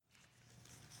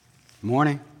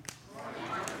Morning.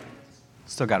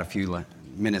 Still got a few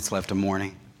minutes left of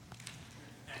morning.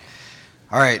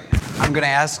 All right, I'm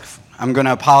going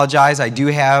to apologize. I do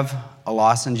have a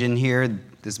lozenge in here. This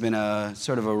has been a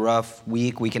sort of a rough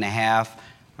week and a half.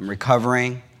 I'm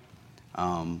recovering.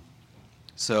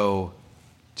 So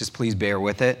just please bear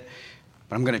with it.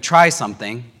 But I'm going to try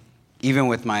something, even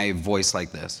with my voice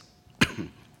like this.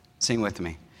 Sing with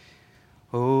me.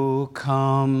 Oh,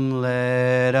 come,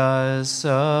 let us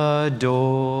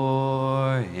adore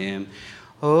him.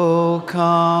 Oh,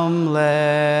 come,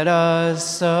 let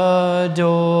us adore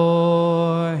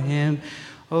him.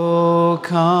 Oh,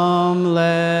 come,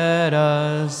 let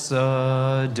us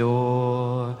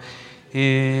adore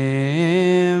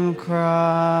him, cries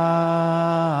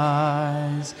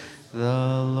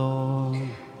the Lord.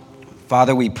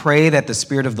 Father, we pray that the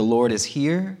Spirit of the Lord is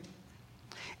here,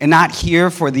 and not here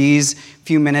for these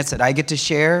few minutes that I get to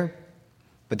share,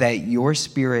 but that your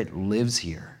Spirit lives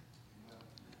here.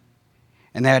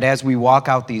 And that as we walk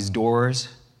out these doors,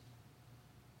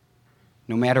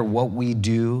 no matter what we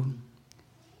do,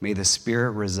 may the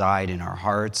Spirit reside in our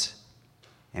hearts,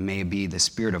 and may it be the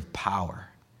Spirit of power.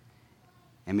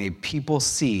 And may people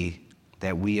see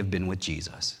that we have been with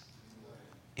Jesus.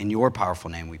 In your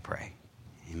powerful name we pray.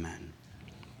 Amen.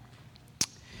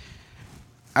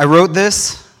 I wrote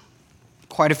this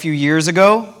quite a few years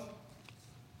ago,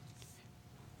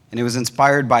 and it was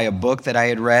inspired by a book that I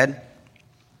had read.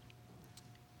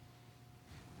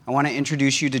 I want to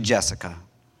introduce you to Jessica.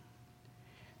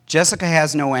 Jessica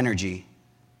has no energy.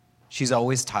 She's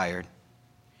always tired.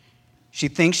 She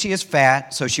thinks she is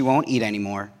fat, so she won't eat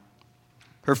anymore.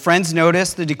 Her friends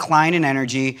notice the decline in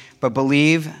energy, but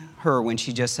believe her when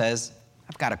she just says,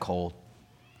 "I've got a cold."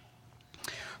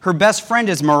 Her best friend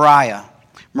is Mariah.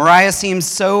 Mariah seems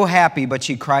so happy, but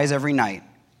she cries every night.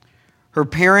 Her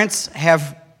parents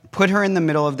have put her in the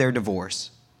middle of their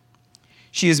divorce.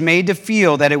 She is made to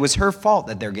feel that it was her fault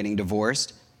that they're getting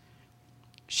divorced.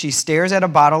 She stares at a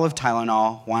bottle of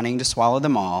Tylenol, wanting to swallow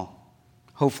them all,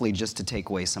 hopefully just to take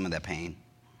away some of that pain.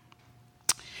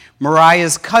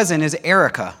 Mariah's cousin is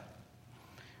Erica.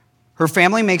 Her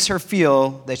family makes her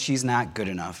feel that she's not good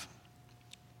enough.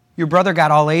 Your brother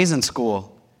got all A's in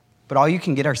school, but all you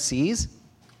can get are C's?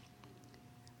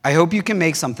 I hope you can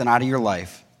make something out of your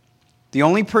life. The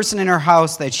only person in her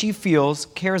house that she feels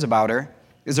cares about her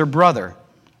is her brother,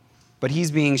 but he's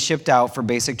being shipped out for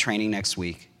basic training next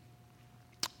week.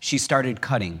 She started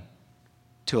cutting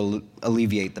to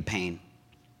alleviate the pain.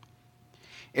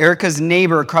 Erica's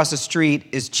neighbor across the street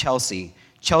is Chelsea.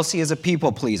 Chelsea is a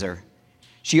people pleaser.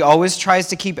 She always tries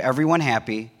to keep everyone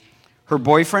happy. Her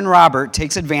boyfriend Robert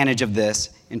takes advantage of this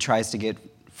and tries to get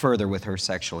further with her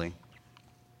sexually.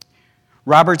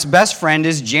 Robert's best friend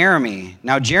is Jeremy.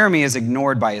 Now, Jeremy is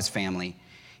ignored by his family.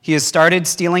 He has started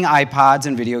stealing iPods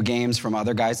and video games from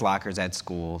other guys' lockers at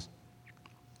schools.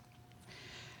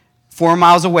 4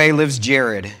 miles away lives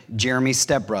Jared, Jeremy's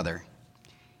stepbrother.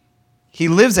 He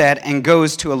lives at and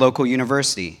goes to a local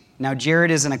university. Now, Jared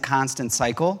is in a constant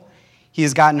cycle. He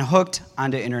has gotten hooked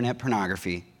onto internet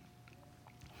pornography.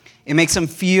 It makes him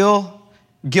feel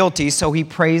guilty, so he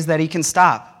prays that he can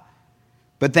stop.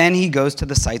 But then he goes to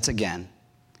the sites again.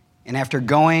 And after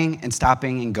going and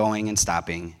stopping and going and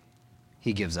stopping,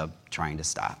 he gives up trying to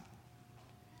stop.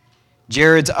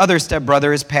 Jared's other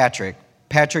stepbrother is Patrick.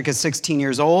 Patrick is 16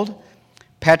 years old.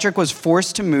 Patrick was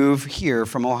forced to move here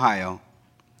from Ohio.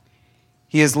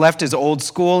 He has left his old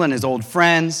school and his old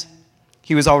friends.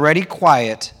 He was already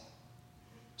quiet,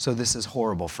 so this is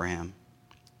horrible for him.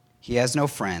 He has no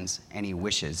friends, and he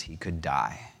wishes he could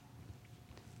die.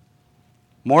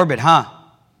 Morbid, huh?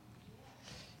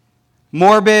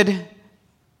 Morbid,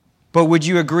 but would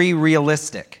you agree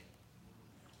realistic?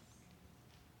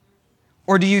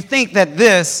 Or do you think that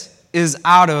this is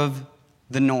out of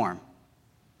the norm?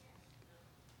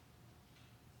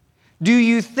 Do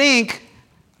you think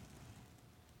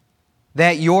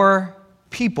that your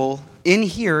people in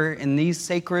here, in these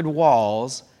sacred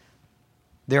walls,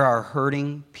 there are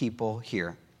hurting people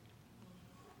here?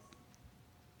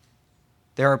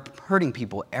 There are hurting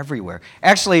people everywhere.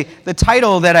 Actually, the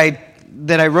title that I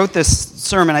wrote this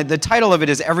sermon, the title of it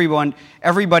is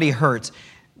Everybody Hurts.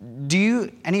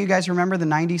 Any of you guys remember the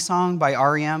 90s song by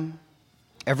R.E.M.,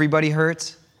 Everybody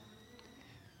Hurts?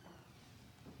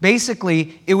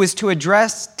 Basically, it was to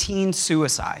address teen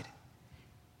suicide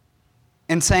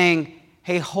and saying,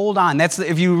 hey, hold on.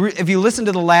 If you listen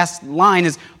to the last line,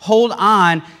 is hold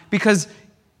on, because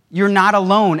you're not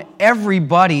alone.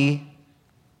 Everybody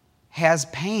has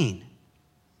pain.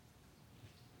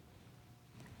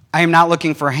 I am not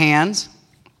looking for hands.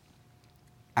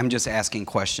 I'm just asking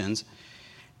questions.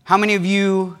 How many of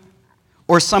you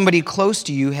or somebody close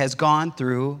to you has gone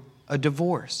through a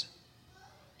divorce.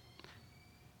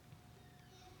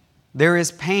 There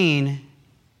is pain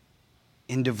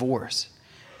in divorce.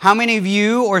 How many of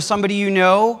you or somebody you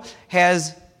know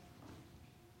has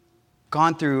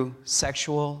gone through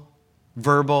sexual,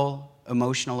 verbal,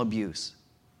 emotional abuse?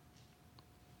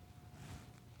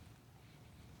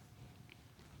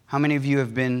 How many of you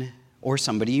have been, or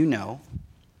somebody you know,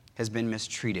 has been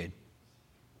mistreated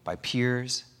by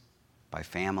peers, by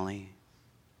family,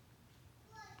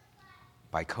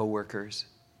 by coworkers?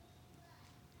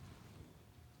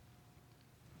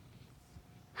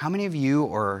 How many of you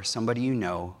or somebody you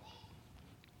know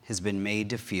has been made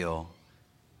to feel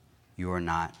you are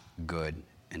not good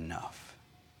enough?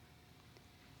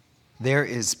 There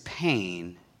is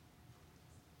pain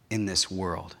in this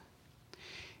world.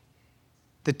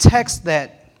 The text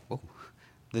that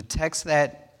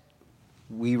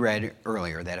we read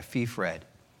earlier, that Afif read,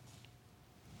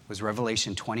 was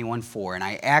Revelation 21:4, and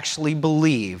I actually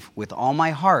believe with all my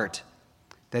heart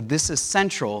that this is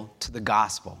central to the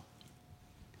gospel.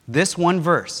 This one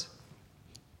verse.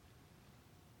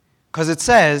 Because it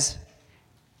says,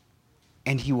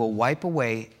 and he will wipe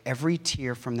away every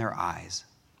tear from their eyes,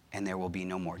 and there will be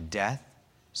no more death,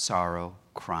 sorrow,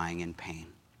 crying, and pain.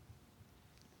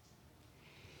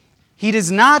 He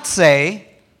does not say,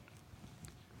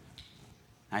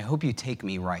 I hope you take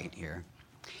me right here.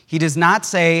 He does not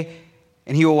say,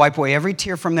 and he will wipe away every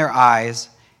tear from their eyes,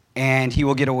 and he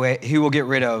will get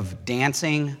rid of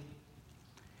dancing.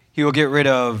 He will get rid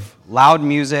of loud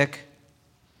music.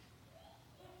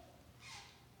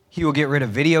 He will get rid of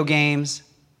video games.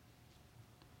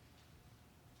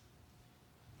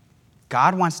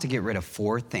 God wants to get rid of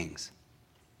 4 things: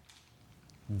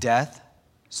 death,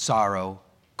 sorrow,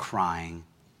 crying,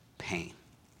 pain.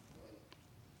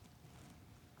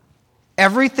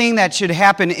 Everything that should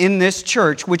happen in this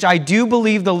church, which I do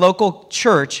believe the local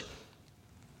church,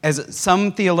 as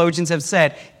some theologians have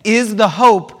said, is the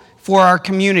hope for our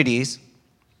communities,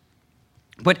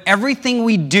 but everything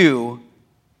we do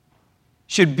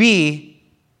should be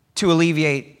to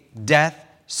alleviate death,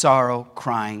 sorrow,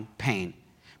 crying, pain.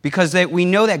 Because we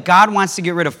know that God wants to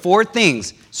get rid of 4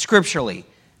 things scripturally: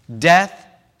 death,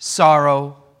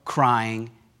 sorrow, crying,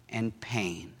 and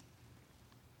pain.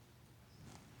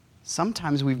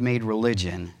 Sometimes we've made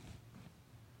religion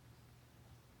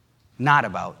not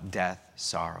about death,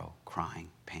 sorrow, crying,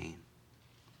 pain.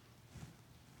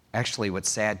 Actually, what's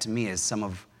sad to me is some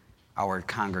of our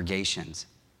congregations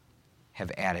have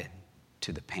added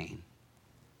to the pain,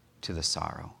 to the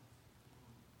sorrow.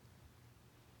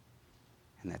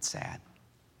 And that's sad.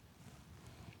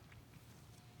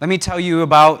 Let me tell you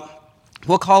about,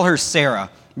 we'll call her Sarah,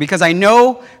 because I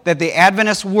know that the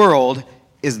Adventist world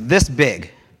is this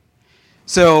big.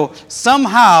 So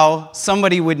somehow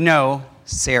somebody would know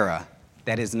Sarah.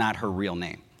 That is not her real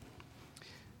name.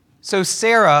 So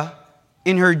Sarah,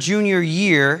 in her junior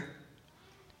year,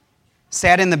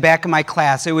 sat in the back of my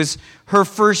class. It was her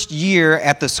first year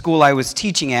at the school I was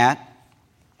teaching at.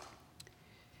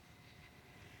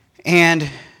 And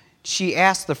she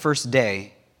asked the first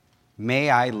day, "May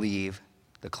I leave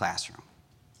the classroom?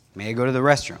 May I go to the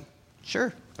restroom?"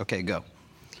 "Sure." "Okay, go."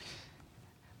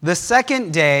 The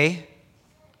second day,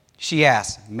 she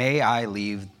asked, "May I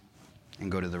leave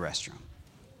and go to the restroom?"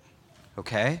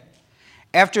 Okay?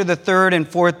 After the third and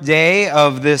fourth day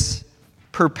of this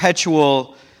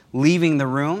perpetual leaving the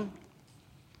room,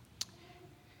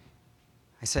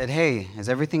 I said, "Hey, is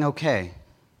everything okay?"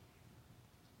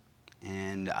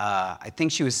 And I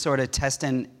think she was sort of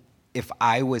testing if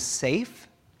I was safe.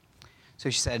 So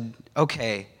she said,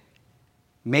 "Okay,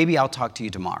 maybe I'll talk to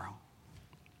you tomorrow."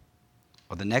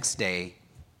 Well, the next day,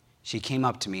 she came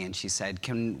up to me and she said,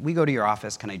 "Can we go to your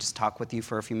office? Can I just talk with you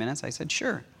for a few minutes?" I said,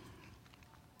 "Sure."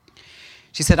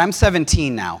 She said, "I'm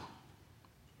 17 now.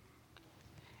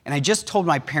 And I just told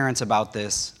my parents about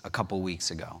this a couple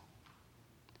weeks ago.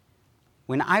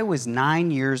 When I was 9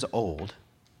 years old,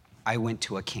 I went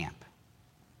to a camp.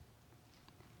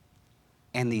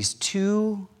 And these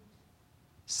 2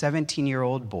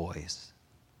 17-year-old boys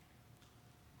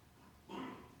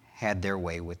had their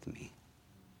way with me.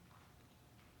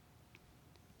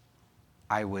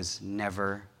 I was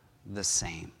never the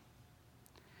same.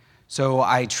 So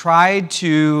I've tried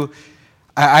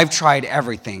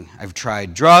everything. I've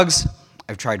tried drugs,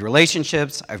 I've tried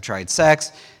relationships, I've tried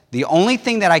sex. The only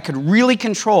thing that I could really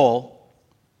control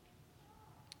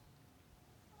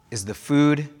is the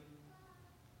food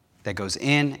that goes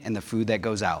in and the food that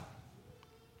goes out.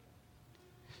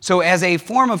 So as a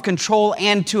form of control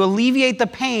and to alleviate the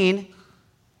pain,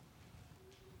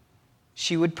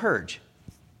 she would purge.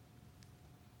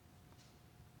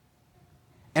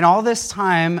 And all this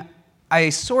time, I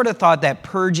sort of thought that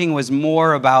purging was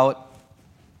more about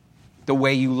the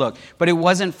way you look, but it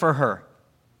wasn't for her.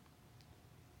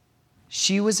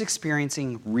 She was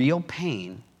experiencing real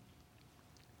pain,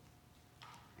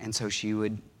 and so she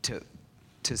would,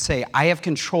 to say, I have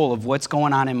control of what's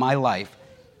going on in my life,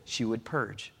 she would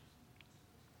purge.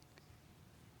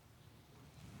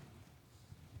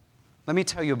 Let me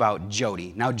tell you about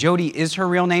Jody. Now, Jody is her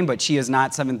real name, but she is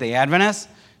not Seventh-day Adventist,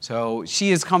 so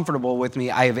she is comfortable with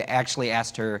me. I have actually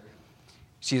asked her,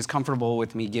 she is comfortable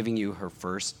with me giving you her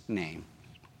first name.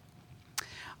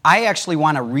 I actually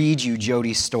want to read you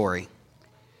Jody's story.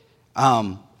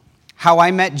 How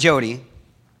I met Jody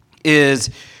is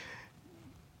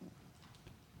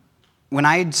when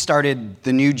I started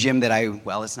the new gym that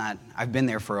I've been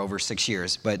there for over 6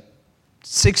 years, but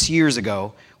 6 years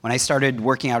ago, when I started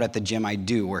working out at the gym I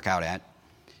do work out at,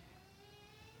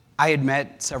 I had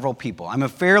met several people. I'm a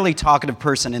fairly talkative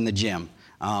person in the gym,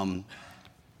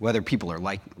 whether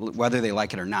they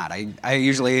like it or not. I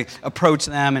usually approach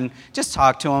them and just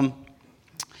talk to them.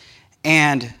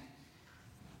 And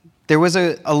there was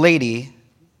a lady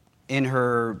in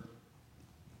her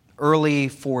early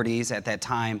 40s at that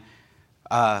time,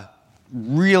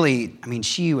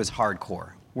 she was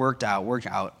hardcore, worked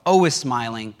out, always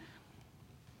smiling.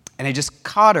 And I just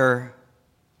caught her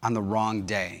on the wrong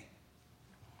day.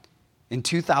 In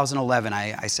 2011,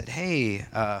 I said, hey,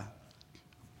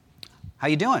 how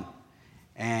you doing?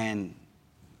 And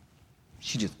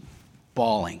she just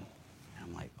bawling. And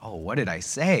I'm like, oh, what did I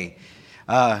say?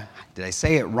 Did I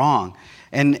say it wrong?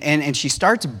 And she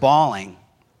starts bawling.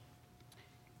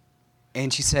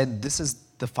 And she said, this is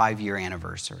the 5-year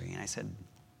anniversary. And I said,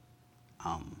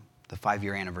 the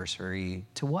 5-year anniversary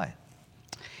to what?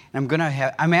 And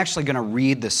I'm actually going to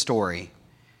read the story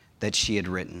that she had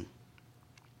written.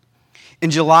 In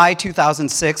July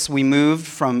 2006, we moved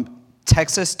from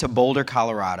Texas to Boulder,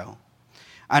 Colorado.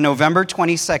 On November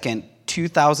 22nd,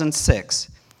 2006,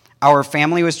 our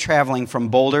family was traveling from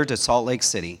Boulder to Salt Lake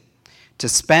City to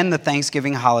spend the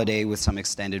Thanksgiving holiday with some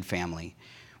extended family.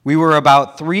 We were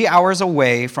about 3 hours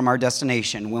away from our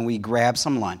destination when we grabbed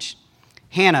some lunch.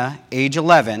 Hannah, age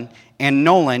 11, and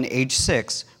Nolan, age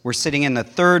 6, were sitting in the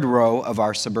third row of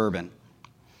our Suburban.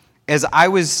 As I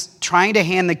was trying to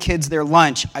hand the kids their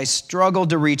lunch, I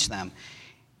struggled to reach them.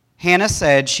 Hannah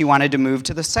said she wanted to move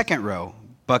to the second row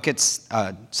bucket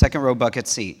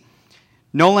seat.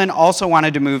 Nolan also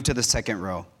wanted to move to the second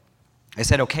row. I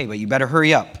said, okay, but you better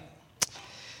hurry up.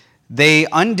 They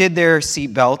undid their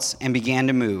seatbelts and began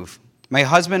to move. My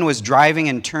husband was driving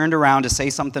and turned around to say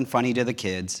something funny to the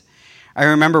kids. I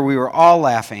remember we were all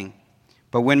laughing,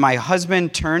 but when my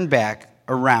husband turned back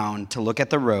around to look at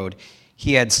the road,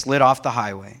 he had slid off the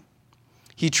highway.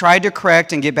 He tried to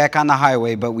correct and get back on the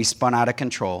highway, but we spun out of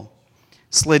control,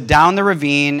 slid down the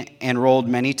ravine, and rolled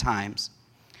many times.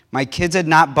 My kids had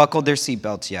not buckled their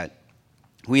seatbelts yet.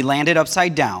 We landed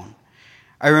upside down.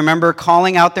 I remember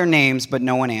calling out their names, but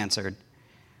no one answered.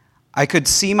 I could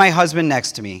see my husband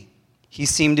next to me. He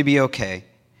seemed to be okay.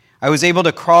 I was able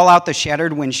to crawl out the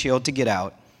shattered windshield to get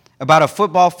out. About a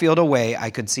football field away, I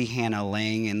could see Hannah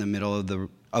laying in the middle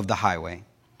of the highway.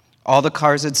 All the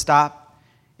cars had stopped,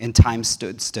 and time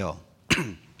stood still.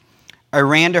 I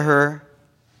ran to her,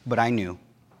 but I knew.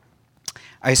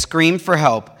 I screamed for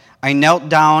help. I knelt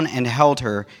down and held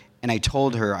her, and I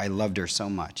told her I loved her so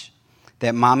much,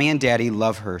 that Mommy and Daddy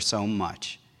love her so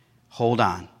much. Hold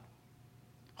on,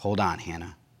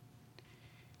 Hannah.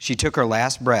 She took her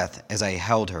last breath as I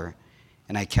held her,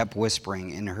 and I kept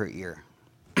whispering in her ear,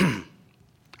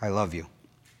 I love you.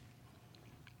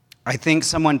 I think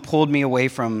someone pulled me away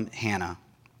from Hannah.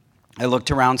 I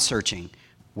looked around searching.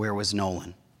 Where was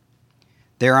Nolan?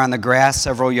 There on the grass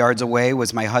several yards away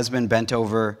was my husband bent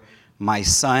over my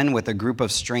son with a group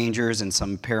of strangers and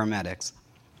some paramedics.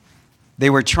 They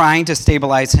were trying to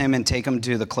stabilize him and take him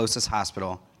to the closest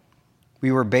hospital.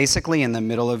 We were basically in the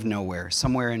middle of nowhere,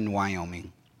 somewhere in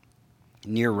Wyoming,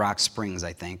 near Rock Springs,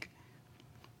 I think.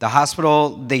 The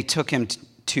hospital they took him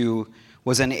to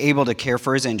was unable to care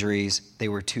for his injuries. They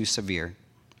were too severe.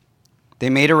 They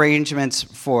made arrangements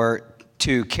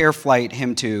to care flight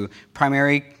him to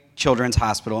Primary Children's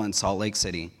Hospital in Salt Lake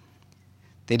City.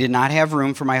 They did not have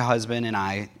room for my husband and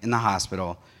I in the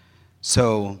hospital,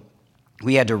 so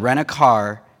we had to rent a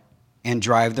car and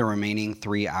drive the remaining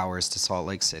 3 hours to Salt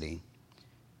Lake City.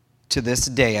 To this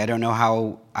day, I don't know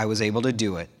how I was able to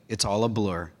do it. It's all a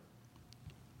blur.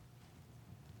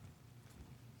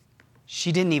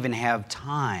 She didn't even have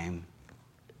time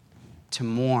to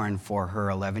mourn for her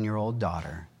 11-year-old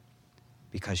daughter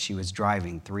because she was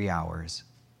driving 3 hours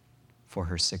for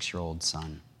her 6-year-old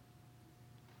son.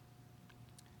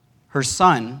 Her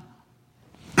son,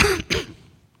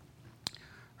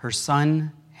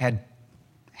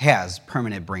 has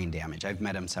permanent brain damage. I've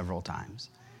met him several times.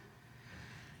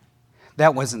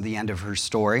 That wasn't the end of her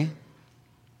story.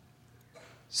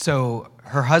 So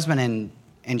her husband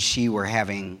and she were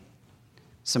having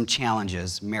some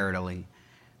challenges maritally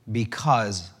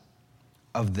because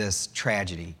of this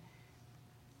tragedy.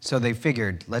 So they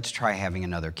figured, let's try having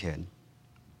another kid.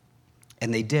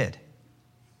 And they did.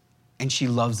 And she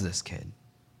loves this kid.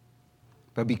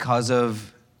 But because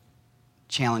of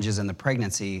challenges in the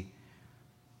pregnancy,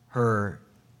 her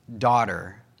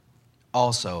daughter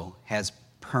also has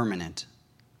permanent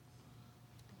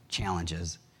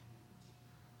challenges.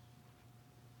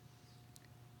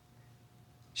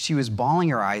 She was bawling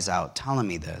her eyes out, telling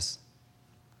me this,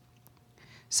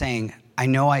 saying, I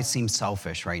know I seem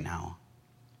selfish right now,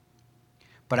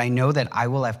 but I know that I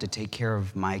will have to take care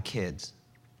of my kids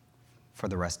for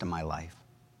the rest of my life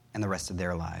and the rest of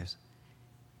their lives.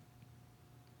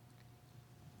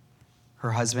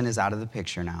 Her husband is out of the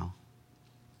picture now.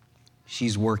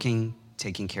 She's working,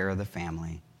 taking care of the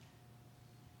family.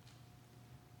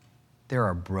 There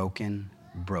are broken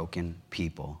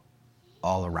people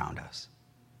all around us.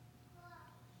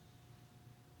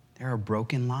 There are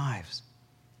broken lives.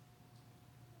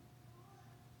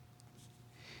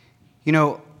 You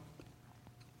know,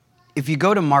 if you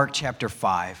go to Mark chapter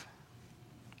 5,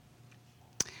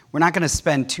 we're not going to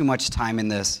spend too much time in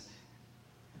this,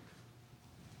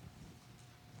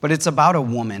 but it's about a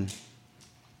woman.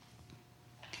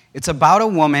 It's about a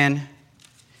woman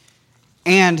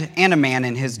and a man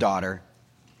and his daughter.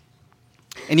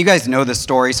 And you guys know the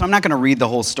story, so I'm not going to read the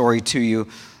whole story to you,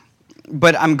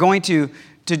 but I'm going to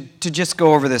just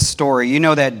go over this story. You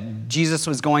know that Jesus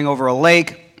was going over a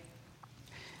lake,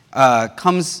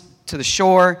 comes to the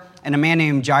shore, and a man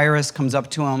named Jairus comes up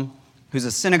to him, who's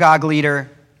a synagogue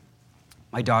leader.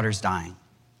 My daughter's dying.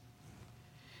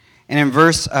 And in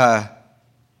verse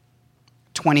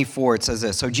 24, it says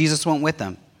this, so Jesus went with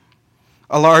them.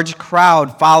 A large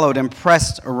crowd followed and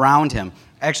pressed around him.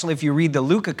 Actually, if you read the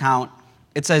Luke account,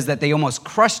 it says that they almost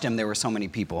crushed him. There were so many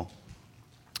people.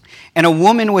 And a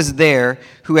woman was there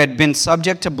who had been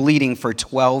subject to bleeding for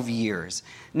 12 years.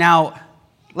 Now,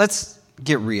 let's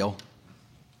get real.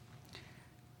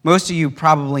 Most of you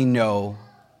probably know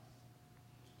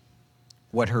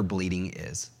what her bleeding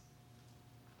is.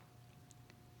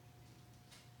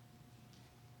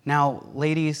 Now,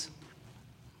 ladies,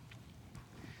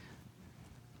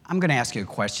 I'm going to ask you a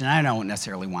question. I don't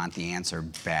necessarily want the answer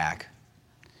back.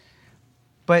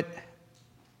 But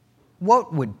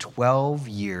what would 12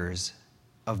 years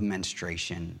of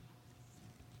menstruation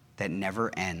that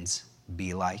never ends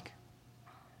be like?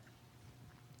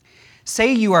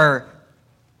 Say you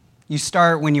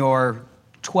start when you're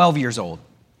 12 years old.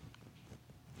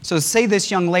 So say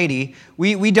this young lady,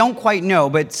 we don't quite know,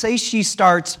 but say she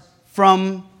starts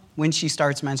from when she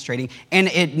starts menstruating, and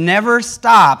it never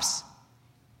stops,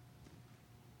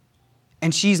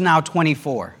 and she's now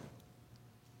 24.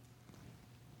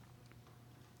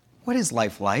 What is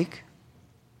life like?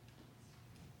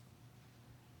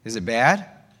 Is it bad?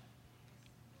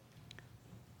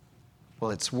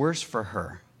 Well, it's worse for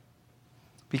her.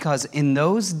 Because in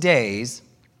those days,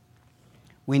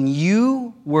 when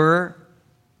you were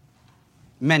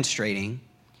menstruating,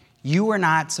 you were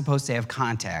not supposed to have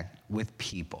contact with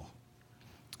people.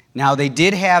 Now, they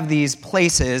did have these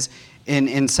places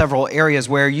in several areas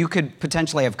where you could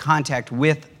potentially have contact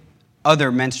with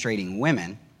other menstruating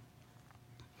women,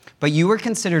 but you were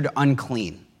considered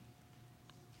unclean.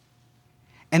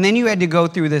 And then you had to go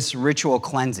through this ritual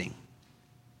cleansing,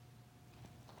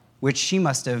 which she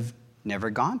must have never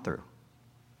gone through.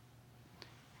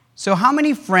 So how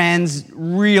many friends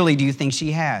really do you think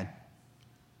she had?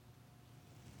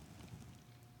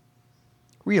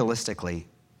 Realistically,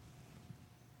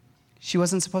 she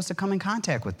wasn't supposed to come in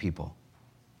contact with people.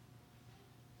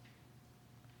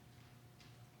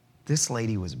 This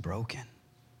lady was broken.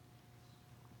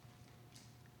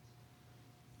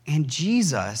 And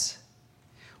Jesus,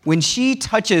 when she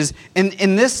touches,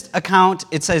 in this account,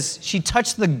 it says she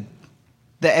touched the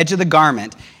edge of the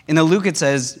garment. In the Luke, it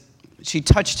says she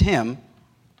touched him,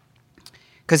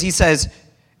 because he says,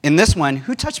 in this one,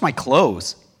 who touched my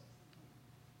clothes?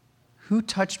 Who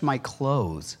touched my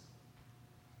clothes?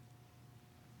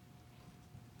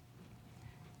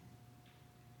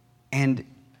 And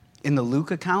in the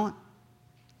Luke account,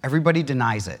 everybody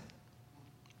denies it.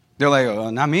 They're like, oh,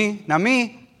 not me, not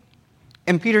me.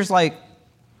 And Peter's like,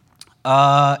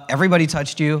 everybody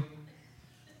touched you.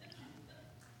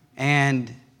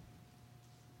 And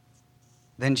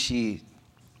then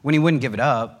when he wouldn't give it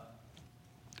up,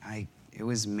 It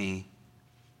was me.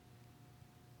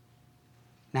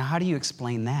 Now, how do you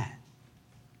explain that?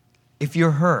 If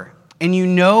you're her, and you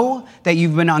know that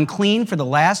you've been unclean for the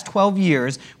last 12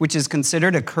 years, which is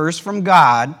considered a curse from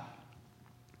God,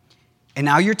 and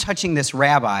now you're touching this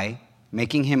rabbi,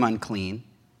 making him unclean.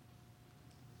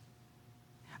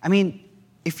 I mean,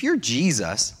 if you're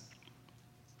Jesus,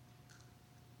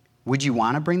 would you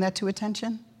want to bring that to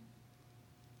attention?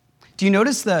 Do you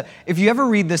notice if you ever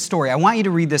read this story, I want you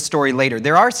to read this story later.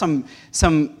 There are some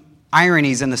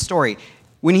ironies in the story.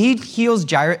 When he heals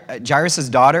Jairus'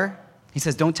 daughter, he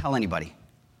says, don't tell anybody.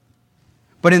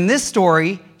 But in this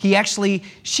story,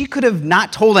 she could have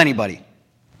not told anybody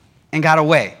and got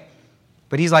away.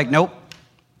 But he's like, nope,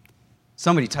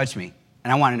 somebody touched me,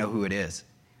 and I want to know who it is.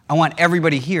 I want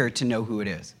everybody here to know who it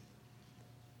is.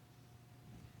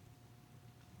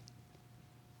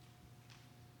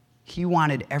 He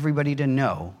wanted everybody to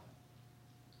know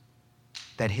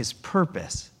that his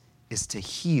purpose is to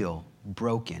heal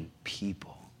broken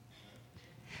people.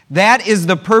 That is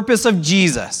the purpose of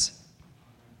Jesus.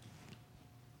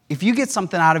 If you get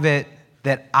something out of it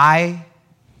that I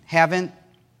haven't,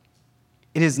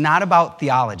 it is not about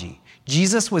theology.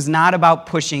 Jesus was not about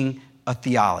pushing a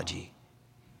theology.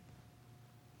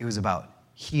 It was about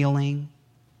healing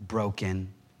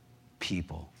broken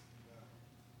people.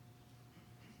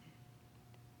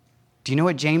 Do you know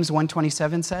what James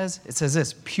 1:27 says? It says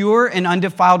this, pure and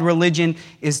undefiled religion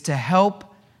is to help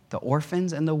the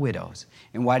orphans and the widows.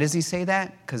 And why does he say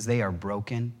that? Because they are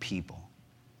broken people.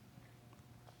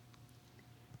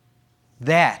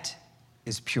 That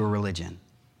is pure religion.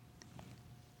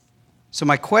 So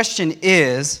my question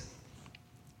is,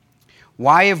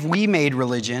 why have we made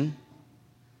religion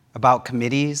about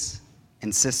committees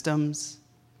and systems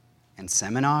and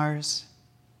seminars?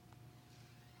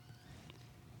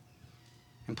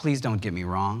 And please don't get me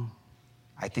wrong.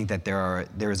 I think that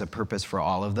there is a purpose for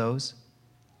all of those.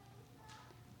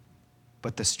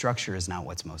 But the structure is not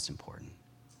what's most important.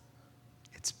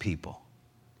 It's people.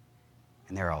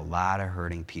 And there are a lot of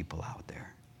hurting people out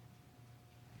there.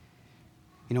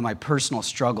 You know, my personal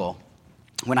struggle,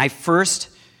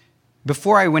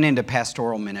 before I went into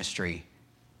pastoral ministry,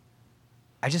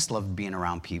 I just loved being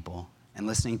around people and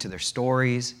listening to their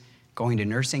stories, going to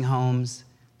nursing homes,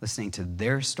 listening to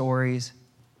their stories.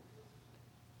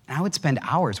 And I would spend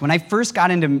hours. When I first got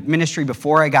into ministry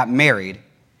before I got married,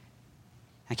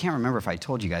 I can't remember if I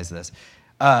told you guys this,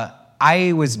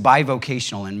 I was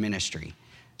bivocational in ministry.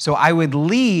 So I would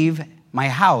leave my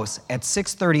house at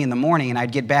 6:30 in the morning, and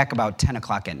I'd get back about 10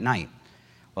 o'clock at night.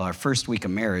 Well, our first week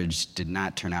of marriage did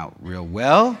not turn out real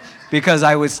well because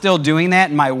I was still doing that,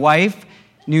 and my wife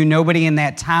knew nobody in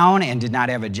that town and did not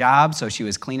have a job, so she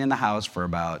was cleaning the house for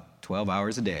about 12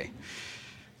 hours a day.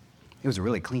 It was a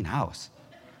really clean house.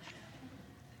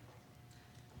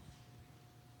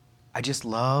 I just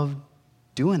loved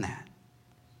doing that.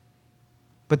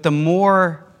 But the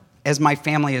more, as my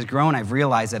family has grown, I've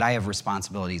realized that I have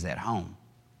responsibilities at home.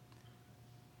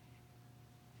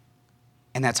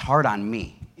 And that's hard on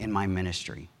me in my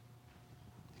ministry.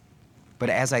 But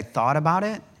as I thought about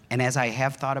it, and as I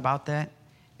have thought about that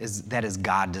is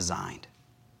God designed.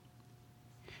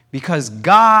 Because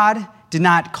God did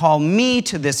not call me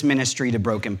to this ministry to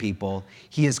broken people.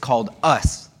 He has called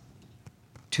us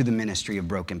to the ministry of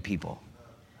broken people.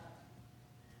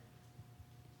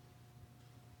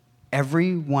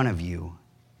 Every one of you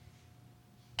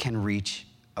can reach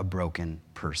a broken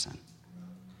person.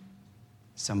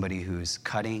 Somebody who's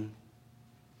cutting,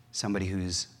 somebody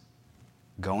who's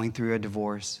going through a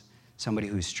divorce, somebody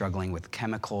who's struggling with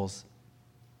chemicals,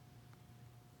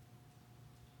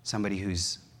 somebody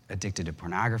who's addicted to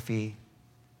pornography,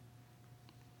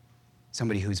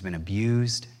 somebody who's been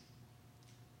abused.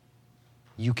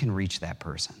 You can reach that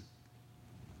person.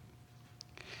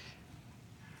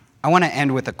 I want to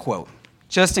end with a quote,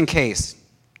 just in case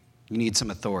you need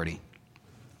some authority.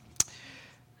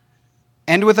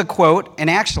 End with a quote, and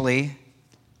actually,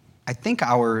 I think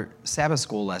our Sabbath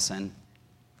school lesson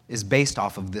is based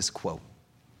off of this quote.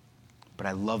 But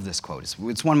I love this quote.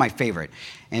 It's one of my favorite.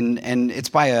 And it's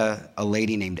by a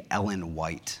lady named Ellen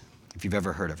White, if you've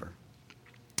ever heard of her.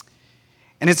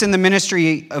 And it's in the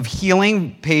Ministry of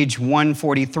Healing, page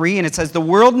 143, and it says, the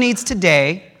world needs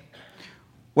today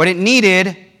what it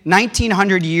needed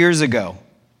 1,900 years ago,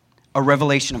 a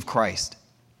revelation of Christ.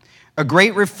 A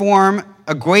great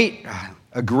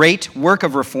work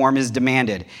of reform is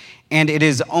demanded, and it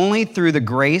is only through the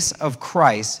grace of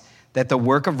Christ that the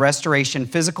work of restoration,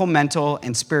 physical, mental,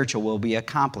 and spiritual, will be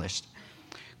accomplished.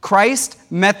 Christ's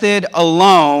method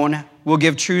alone will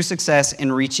give true success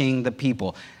in reaching the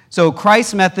people. So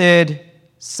Christ's method,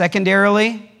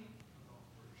 secondarily,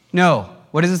 No.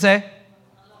 What does it say?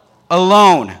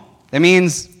 Alone. That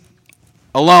means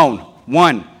alone.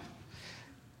 One.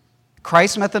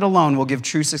 Christ's method alone will give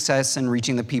true success in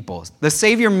reaching the people. The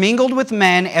Savior mingled with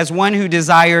men as one who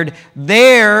desired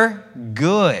their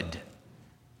good.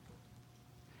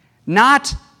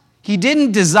 He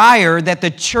didn't desire that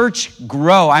the church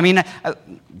grow. I mean,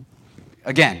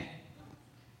 again,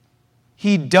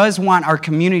 he does want our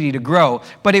community to grow,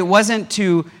 but it wasn't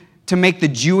to make the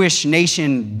Jewish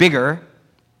nation bigger,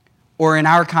 or in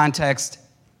our context,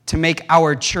 to make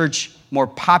our church more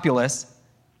populous.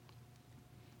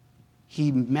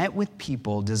 He met with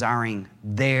people desiring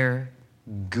their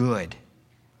good.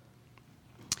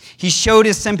 He showed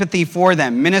his sympathy for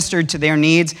them, ministered to their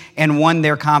needs, and won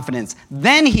their confidence.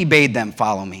 Then he bade them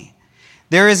follow me.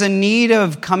 There is a need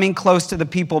of coming close to the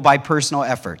people by personal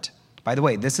effort. By the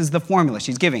way, this is the formula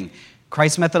she's giving.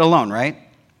 Christ's method alone, right?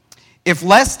 If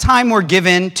less time were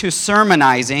given to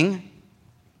sermonizing,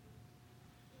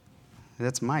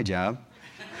 that's my job.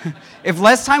 If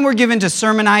less time were given to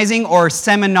sermonizing or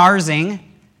seminarzing,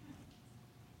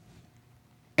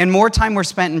 and more time were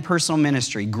spent in personal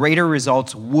ministry, greater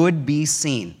results would be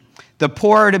seen. The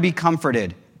poor are to be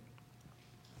comforted.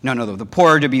 The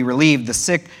poor are to be relieved, the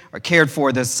sick are cared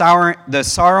for, the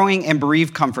sorrowing and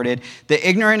bereaved comforted, the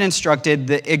ignorant instructed,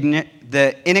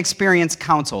 the inexperienced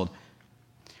counseled.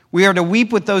 We are to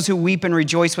weep with those who weep and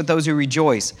rejoice with those who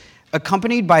rejoice,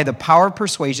 accompanied by the power of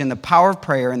persuasion, the power of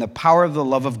prayer, and the power of the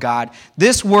love of God.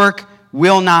 This work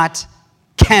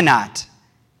cannot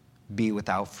be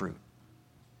without fruit.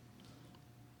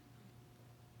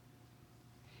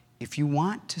 If you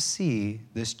want to see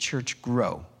this church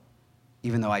grow,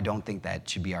 even though I don't think that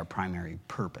should be our primary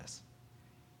purpose,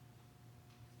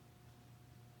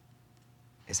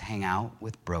 is hang out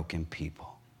with broken people.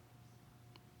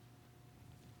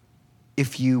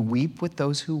 If you weep with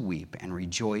those who weep and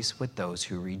rejoice with those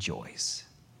who rejoice,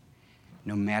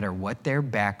 no matter what their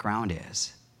background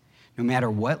is, no matter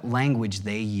what language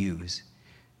they use,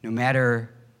 no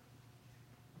matter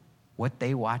what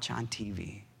they watch on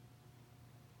TV,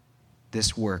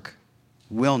 this work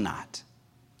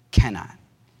cannot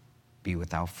be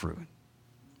without fruit.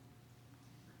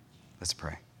 Let's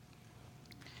pray.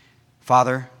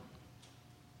 Father,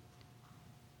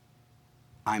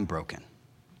 I'm broken.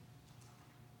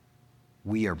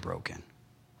 We are broken.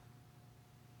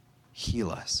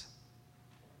 Heal us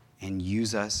and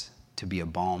use us to be a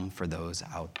balm for those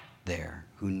out there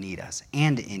who need us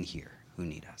and in here who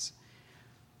need us.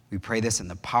 We pray this in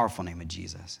the powerful name of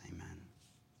Jesus. Amen.